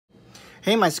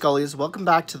Hey my Skullies, welcome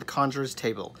back to the Conjurer's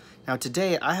Table. Now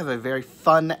today I have a very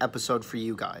fun episode for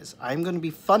you guys. I'm going to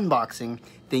be funboxing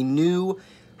the new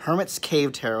Hermits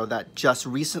Cave Tarot that just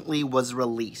recently was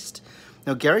released.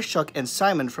 Now Gary Shook and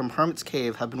Simon from Hermits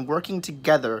Cave have been working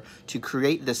together to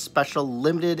create this special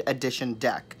limited edition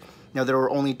deck. Now there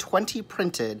were only 20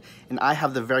 printed and I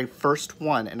have the very first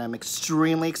one and I'm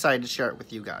extremely excited to share it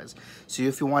with you guys. So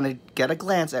if you want to get a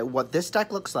glance at what this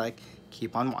deck looks like,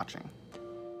 keep on watching.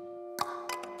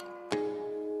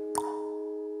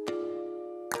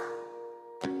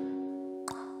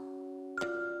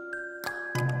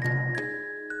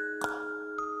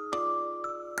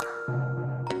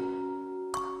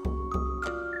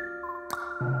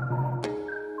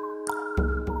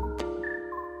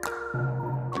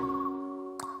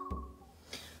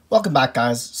 Welcome back,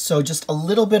 guys. So just a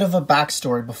little bit of a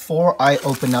backstory before I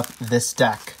open up this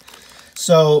deck.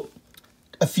 So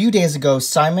a few days ago,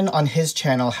 Simon on his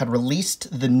channel had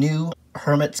released the new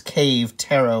Hermits Cave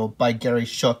Tarot by Gary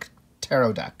Shook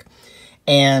tarot deck.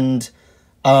 And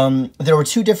there were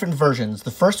two different versions.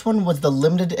 The first one was the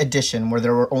limited edition where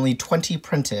there were only 20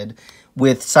 printed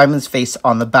with Simon's face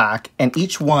on the back, and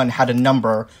each one had a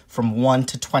number from 1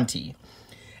 to 20.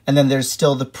 And then there's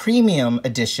still the premium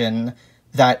edition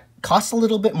that costs a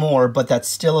little bit more, but that's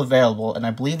still available, and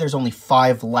I believe there's only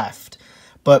 5 left.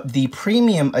 But the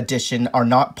premium edition are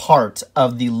not part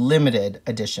of the limited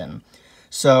edition.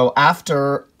 So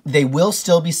after, they will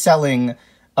still be selling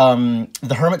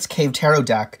the Hermit's Cave Tarot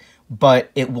deck,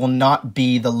 but it will not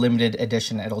be the limited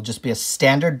edition. It'll just be a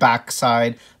standard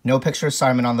backside, no picture of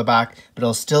Simon on the back, but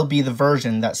it'll still be the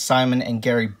version that Simon and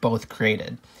Gary both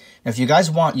created. Now, if you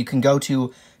guys want, you can go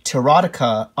to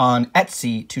Tarotica on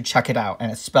Etsy to check it out,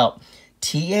 and it's spelled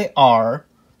Tarottica,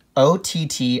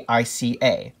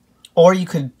 or you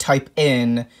could type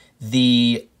in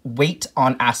the Weight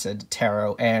on Acid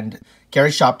Tarot and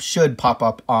Gary's shop should pop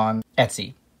up on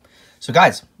Etsy. So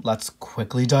guys, let's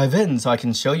quickly dive in so I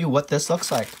can show you what this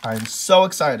looks like. I'm so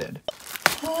excited.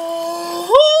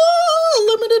 Oh,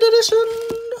 limited edition.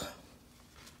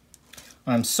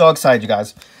 I'm so excited, you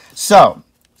guys. So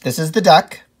this is the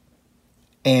deck.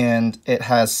 And it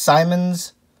has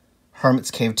Simon's Hermit's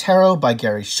Cave Tarot by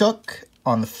Gary Shook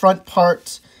on the front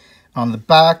part. On the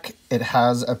back, it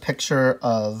has a picture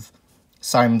of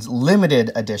Simon's limited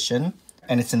edition,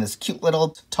 and it's in this cute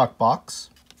little tuck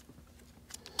box.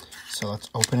 So let's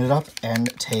open it up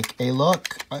and take a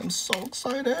look. I'm so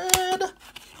excited.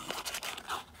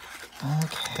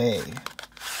 Okay.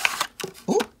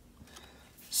 Ooh.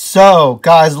 So,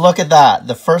 guys, look at that.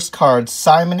 The first card,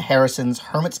 Simon Harrison's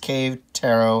Hermit's Cave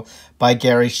Tarot by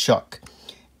Gary Shook.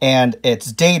 And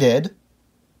it's dated...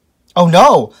 Oh,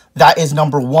 no! That is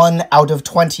number 1 out of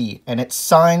 20. And it's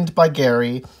signed by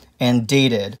Gary and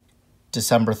dated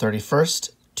December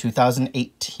 31st,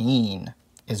 2018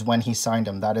 is when he signed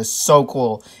them. That is so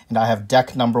cool. And I have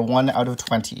deck number 1 out of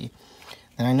 20.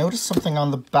 And I noticed something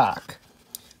on the back.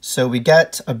 So we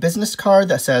get a business card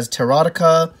that says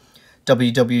Tarotica,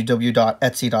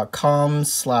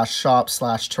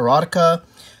 www.etsy.com/shop/Tarotica,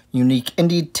 Unique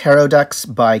Indie Tarot Decks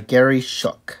by Gary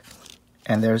Shook.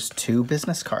 And there's 2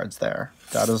 business cards there.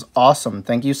 That is awesome.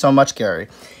 Thank you so much, Gary.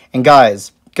 And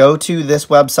guys, go to this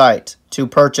website to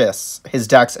purchase his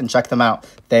decks and check them out.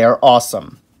 They are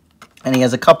awesome. And he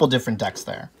has a couple different decks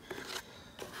there.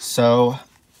 So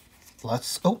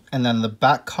let's, and then the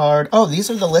back card. Oh, these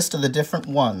are the list of the different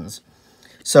ones.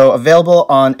 So available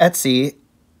on Etsy,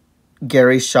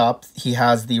 Gary's shop, he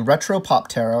has the Retro Pop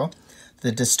Tarot,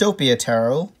 the Dystopia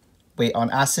Tarot, Weight on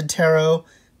Acid Tarot,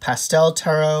 Pastel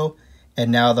Tarot,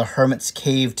 and now the Hermit's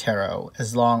Cave Tarot,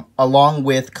 along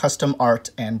with custom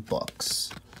art and books.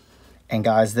 And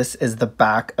guys, this is the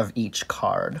back of each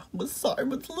card with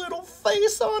Simon's little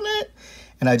face on it.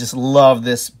 And I just love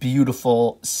this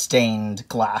beautiful stained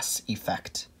glass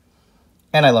effect.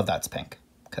 And I love that it's pink,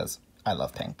 because I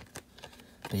love pink.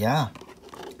 But yeah.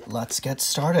 Let's get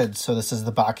started. So this is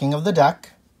the backing of the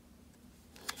deck.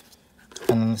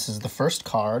 And then this is the first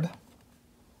card.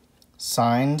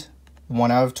 Signed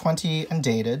 1 out of 20 and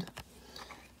dated.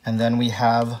 And then we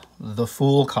have the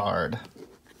Fool card.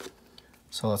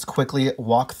 So let's quickly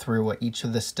walk through what each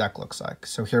of this deck looks like.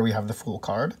 So here we have the Fool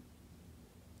card.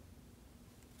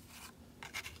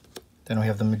 Then we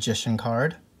have the Magician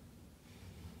card.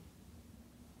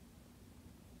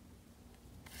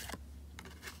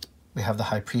 We have the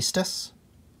High Priestess.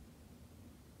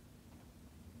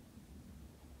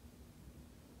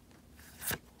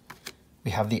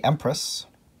 We have the Empress.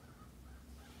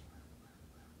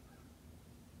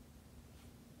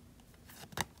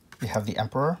 We have the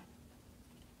Emperor.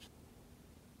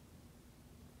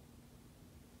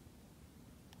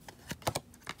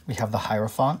 We have the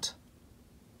Hierophant.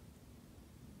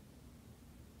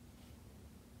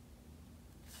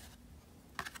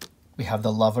 We have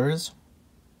the Lovers.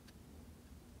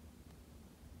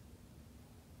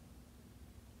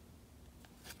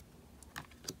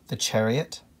 The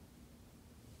Chariot.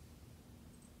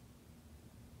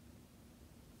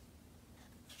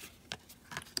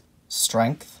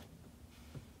 Strength.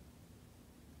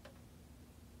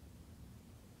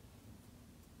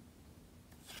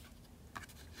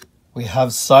 We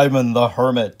have Simon the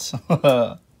Hermit.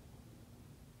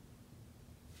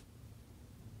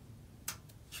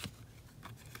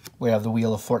 We have the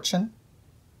Wheel of Fortune.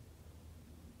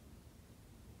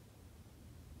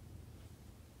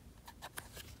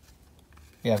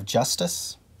 We have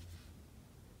Justice.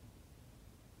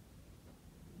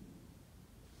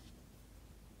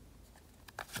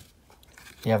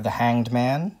 We have the Hanged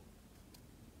Man.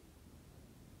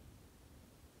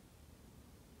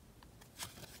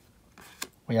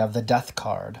 We have the Death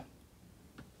card.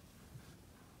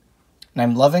 And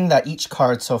I'm loving that each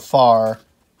card so far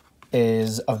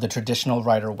is of the traditional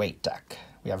Rider-Waite deck.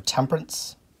 We have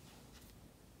Temperance.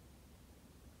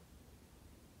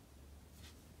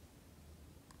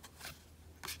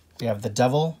 We have the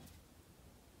Devil.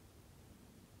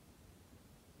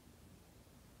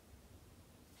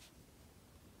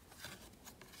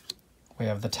 We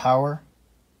have the Tower.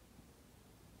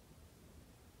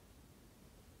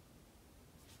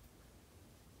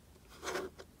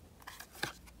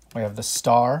 We have the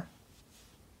Star.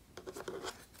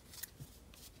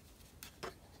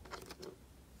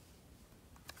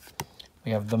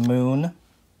 We have the Moon.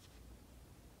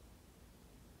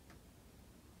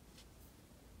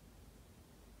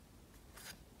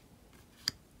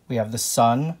 We have the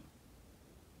Sun.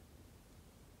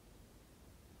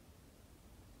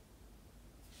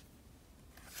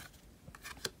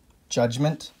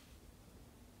 Judgment.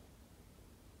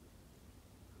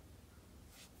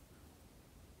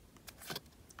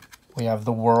 We have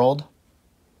the World.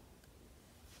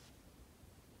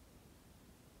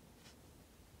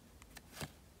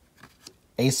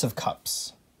 Ace of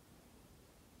Cups.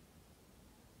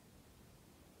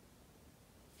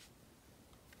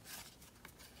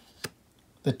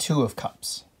 The Two of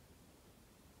Cups.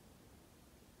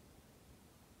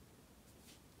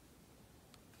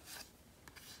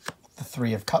 The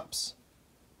Three of Cups.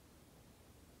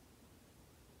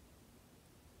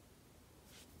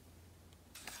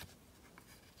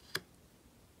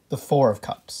 The Four of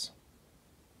Cups.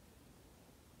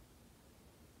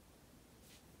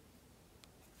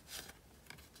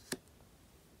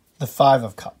 The Five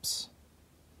of Cups.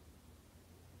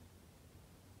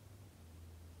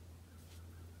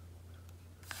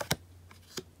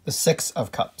 The Six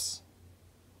of Cups.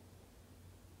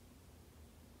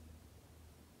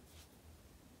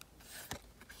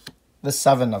 The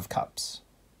Seven of Cups.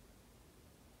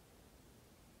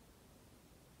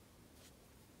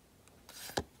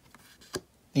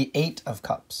 The Eight of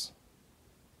Cups.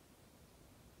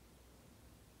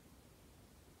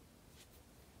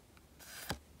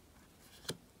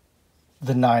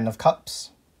 The Nine of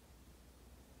Cups.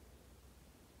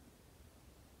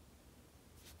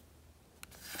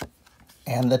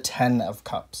 And the Ten of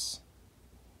Cups.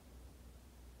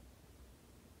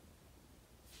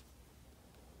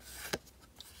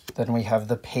 Then we have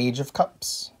the Page of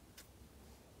Cups.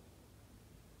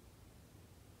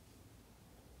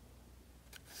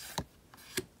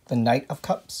 The Knight of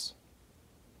Cups.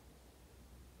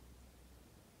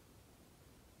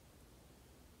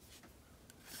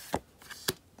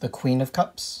 The Queen of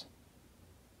Cups.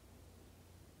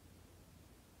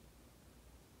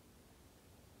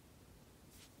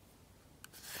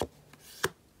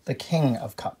 The King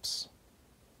of Cups.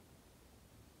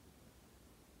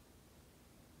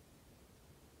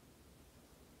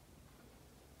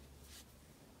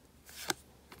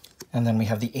 And then we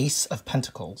have the Ace of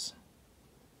Pentacles.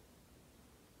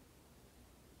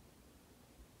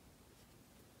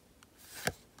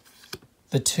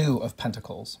 The Two of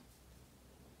Pentacles.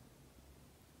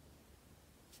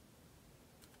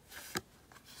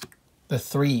 The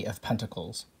Three of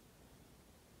Pentacles.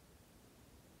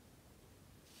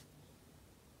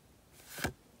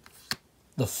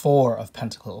 The Four of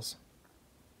Pentacles.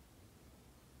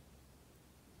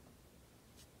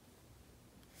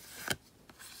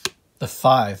 The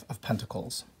Five of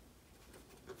Pentacles.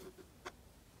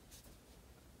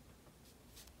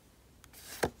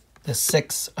 The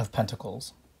Six of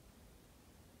Pentacles.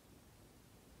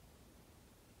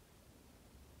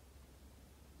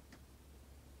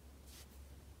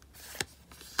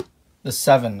 The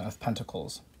Seven of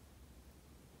Pentacles.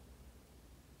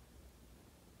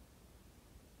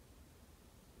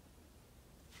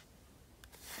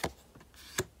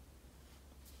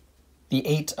 The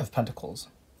 8 of Pentacles.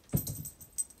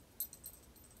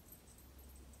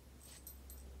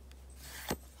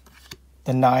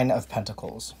 The 9 of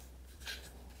Pentacles.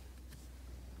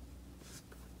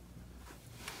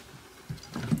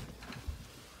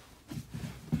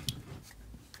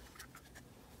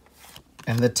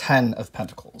 And the 10 of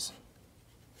Pentacles.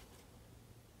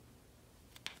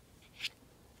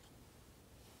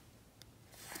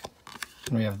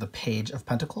 And we have the Page of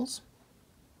Pentacles.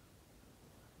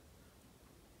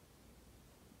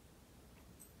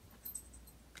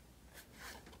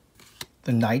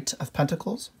 The Knight of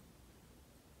Pentacles.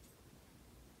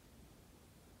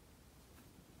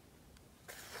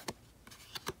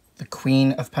 The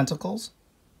Queen of Pentacles.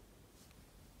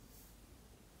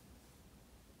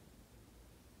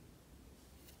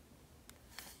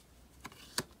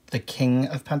 The King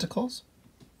of Pentacles.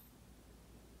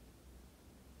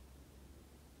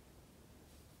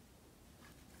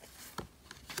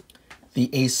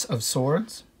 The Ace of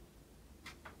Swords.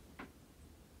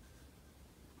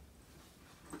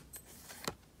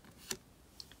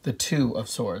 The 2 of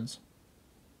Swords.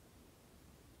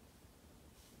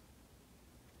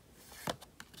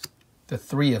 The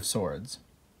 3 of Swords.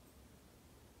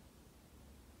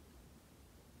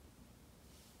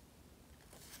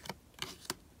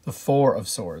 The 4 of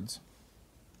Swords.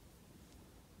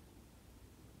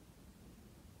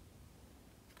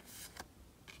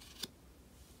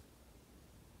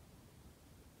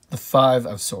 The 5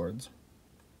 of Swords.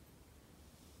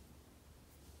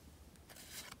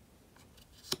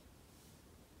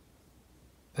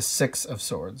 The 6 of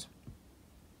Swords.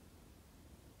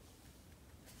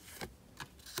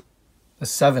 The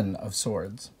 7 of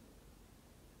Swords.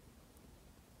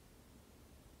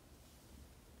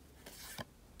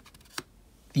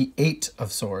 The 8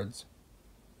 of Swords.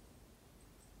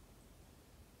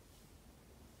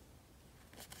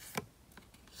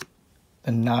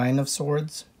 The 9 of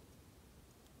Swords.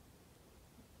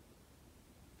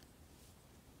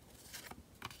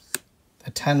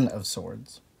 The 10 of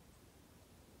Swords.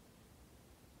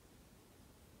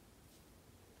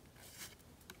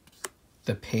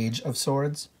 The Page of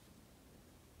Swords.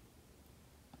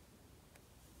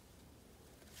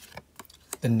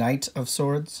 The Knight of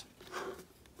Swords.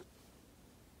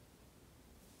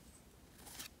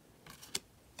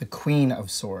 The Queen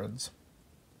of Swords.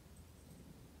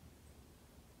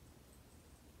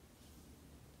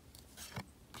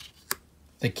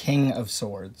 The King of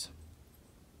Swords.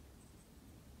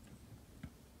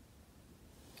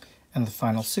 And the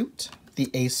final suit, the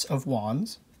Ace of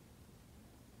Wands.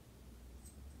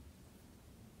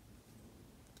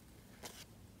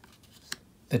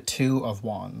 The 2 of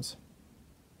Wands.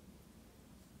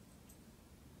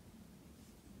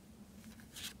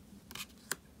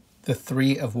 The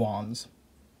 3 of Wands.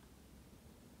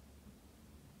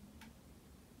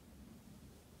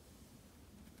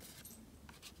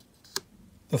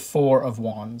 The 4 of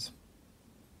Wands.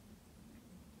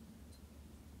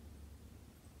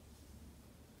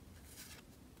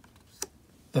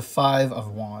 The 5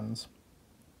 of Wands.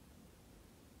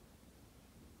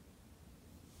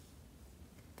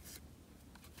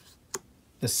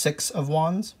 The 6 of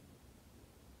Wands.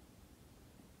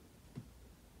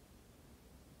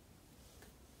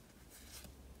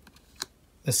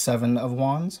 The 7 of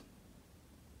Wands.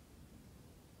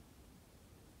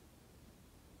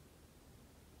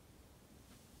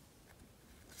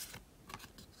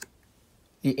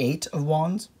 The 8 of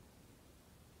Wands.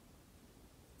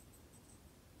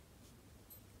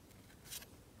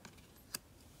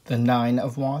 The 9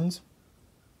 of Wands.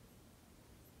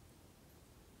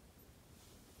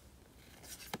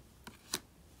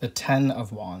 The 10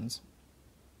 of Wands.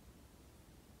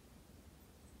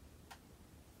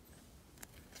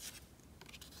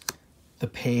 The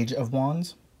Page of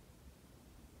Wands.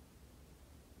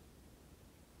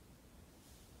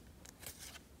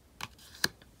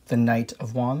 The Knight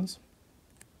of Wands.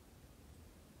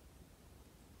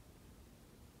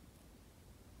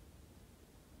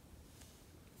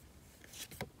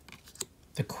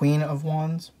 The Queen of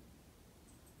Wands.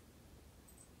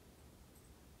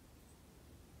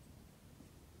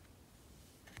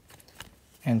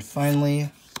 And finally,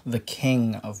 the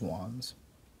King of Wands.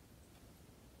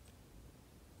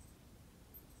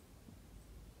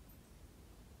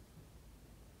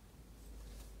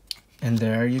 And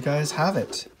there you guys have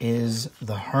it, is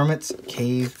the Hermits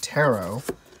Cave Tarot,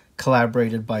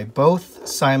 collaborated by both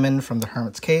Simon from the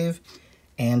Hermits Cave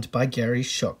and by Gary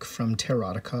Shook from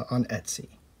Tarotica on Etsy.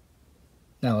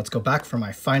 Now let's go back for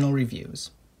my final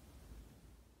reviews.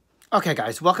 Okay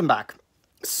guys, welcome back.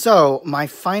 So my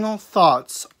final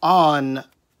thoughts on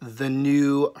the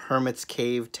new Hermits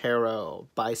Cave Tarot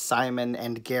by Simon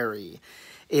and Gary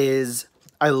is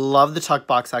I love the tuck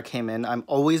box that came in. I'm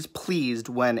always pleased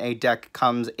when a deck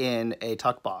comes in a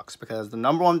tuck box because the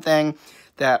number one thing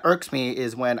that irks me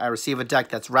is when I receive a deck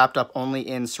that's wrapped up only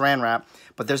in saran wrap,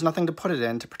 but there's nothing to put it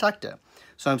in to protect it.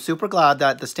 So I'm super glad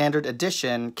that the standard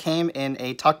edition came in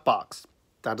a tuck box.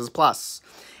 That is a plus.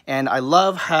 And I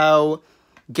love how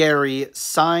Gary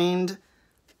signed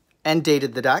and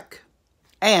dated the deck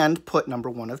and put number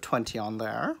 1 of 20 on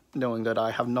there. Knowing that I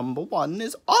have number 1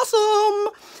 is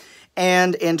awesome!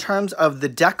 And in terms of the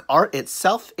deck art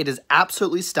itself, it is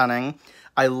absolutely stunning.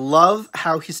 I love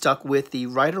how he stuck with the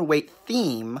Rider-Waite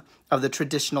theme of the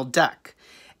traditional deck.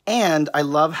 And I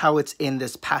love how it's in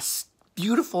this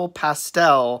beautiful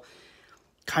pastel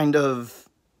kind of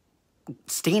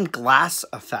stained glass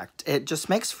effect. It just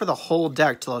makes for the whole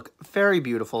deck to look very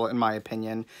beautiful, in my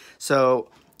opinion. So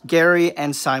Gary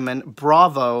and Simon,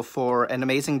 bravo for an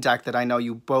amazing deck that I know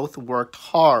you both worked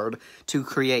hard to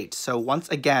create. So once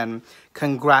again,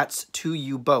 congrats to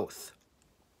you both.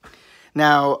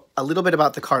 Now, a little bit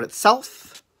about the card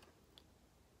itself.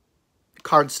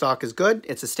 Card stock is good.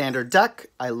 It's a standard deck.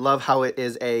 I love how it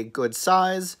is a good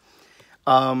size.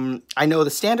 I know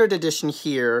the standard edition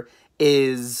here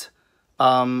is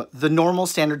the normal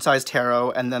standard size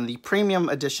tarot, and then the premium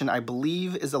edition, I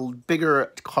believe, is a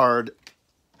bigger card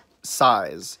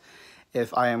size,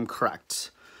 if I am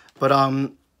correct. But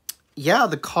yeah,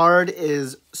 the card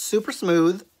is super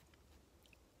smooth,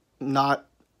 not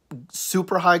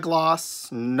super high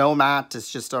gloss, no matte.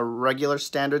 It's just a regular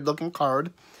standard looking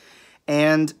card,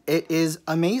 and it is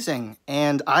amazing.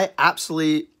 And I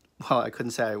absolutely, well, I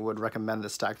couldn't say I would recommend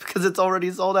this deck because it's already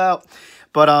sold out,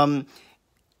 but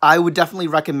I would definitely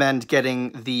recommend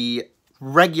getting the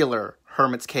regular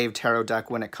Hermit's Cave Tarot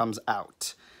deck when it comes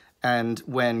out, and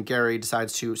when Gary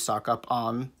decides to stock up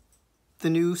on the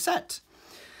new set.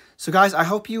 So guys, I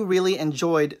hope you really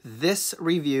enjoyed this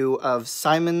review of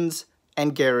Simon's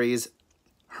and Gary's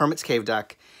Hermit's Cave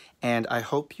deck, and I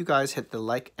hope you guys hit the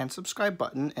like and subscribe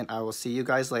button, and I will see you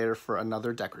guys later for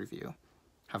another deck review.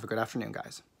 Have a good afternoon,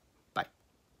 guys.